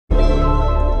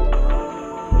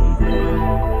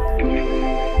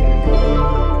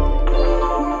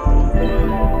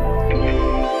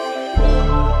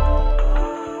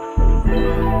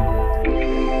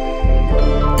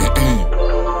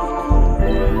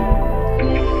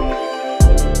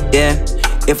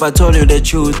If I told you the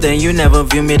truth, then you never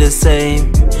view me the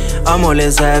same. I'm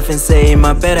always half insane,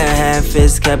 my better half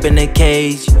is kept in a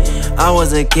cage. I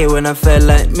was a kid when I felt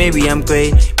like maybe I'm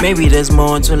great. Maybe there's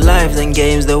more to life than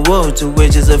games. The world to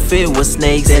which is filled with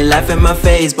snakes. They laugh in my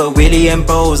face, but really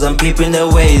impose. I'm peeping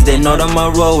their ways, they not on my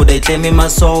road. They claiming my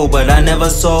soul, but I never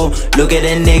sold. Look at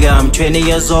that nigga, I'm 20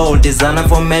 years old. Designer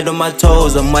for med on my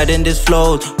toes. I'm riding this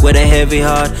flow with a heavy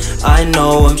heart. I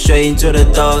know I'm straight into the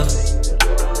dark,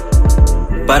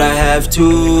 but I have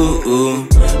to.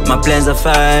 My plans are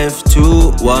 5,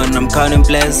 2, 1. I'm counting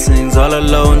blessings all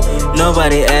alone.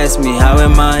 Nobody asks me how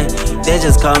am I. They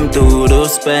just come through to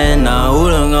spend. Now who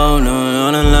don't go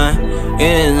on the line?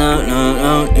 It is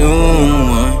not you.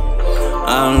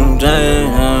 I'm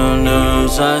trying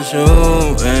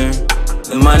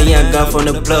the money I got from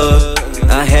the plug,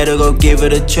 I had to go give it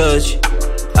to church.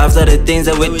 After the things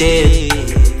that we did,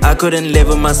 I couldn't live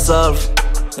with myself.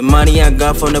 The money I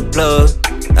got from the plug,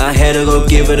 I had to go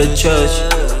give it to church.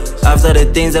 After the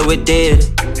things that we did,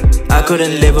 I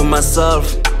couldn't live with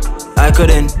myself. I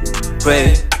couldn't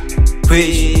pray,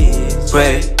 preach,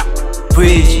 pray,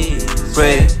 preach,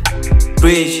 pray,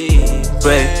 preach,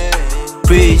 pray,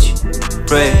 preach,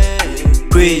 pray,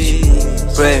 preach,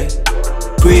 pray,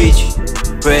 preach,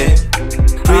 pray.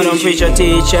 I don't preach or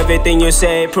teach, everything you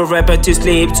say put rapper to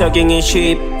sleep, talking in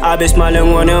sheep. I be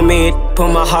smiling when I meet,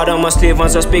 put my heart on my sleeve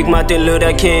once I speak Martin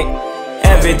Luther King.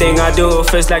 Everything I do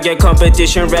feels like a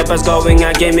competition. Rappers going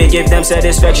against me, give them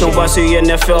satisfaction. Once you in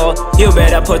the field, you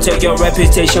better protect your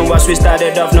reputation. Once we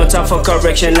started off, no time for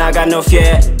correction, I got no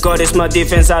fear. God is my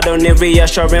defense, I don't need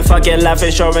reassurance. Fucking life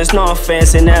insurance, no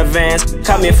offense in advance.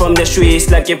 Coming from the streets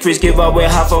like a priest, give away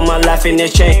half of my life in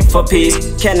exchange for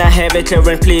peace. Can I have it clear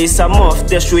and please? I'm off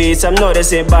the streets, I'm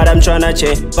noticing, but I'm tryna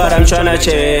change.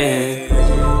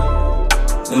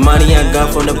 The money I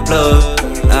got from the plug,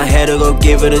 I had to go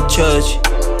give it to church.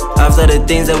 After the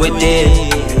things that we did,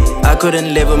 I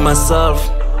couldn't live with myself.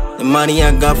 The money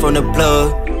I got from the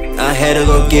plug, I had to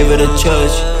go give it to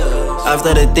church.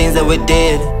 After the things that we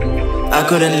did, I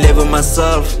couldn't live with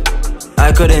myself.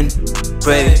 I couldn't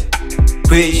pray,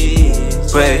 preach,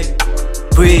 pray,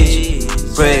 preach,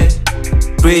 pray,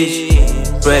 preach,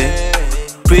 pray,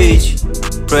 preach,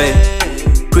 pray,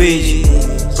 preach,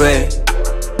 pray,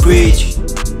 preach,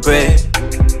 pray,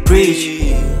 preach,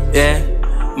 yeah.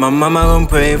 My mama gon'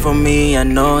 pray for me, I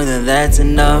know that that's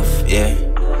enough, yeah.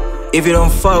 If you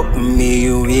don't fuck with me,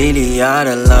 you really out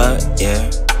of luck, yeah.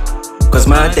 Cause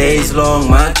my day's long,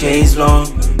 my chain's long.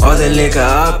 All the liquor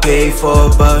I pay for,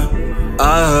 but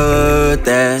I heard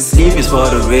that sleep is for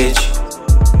the rich.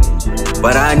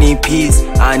 But I need peace,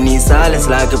 I need silence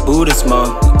like a Buddhist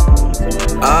monk.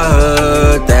 I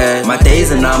heard that my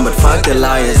days are numbered, fuck the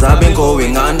liars. I've been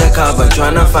going undercover,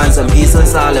 tryna find some peace and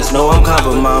silence. No, I'm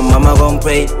covered, my mama gon'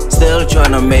 pray. Still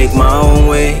tryna make my own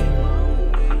way.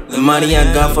 The money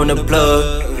I got from the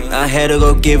plug, I had to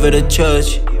go give it to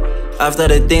church. After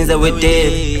the things that we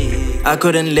did, I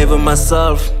couldn't live with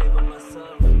myself.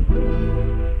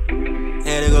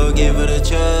 Had to go give it to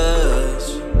church.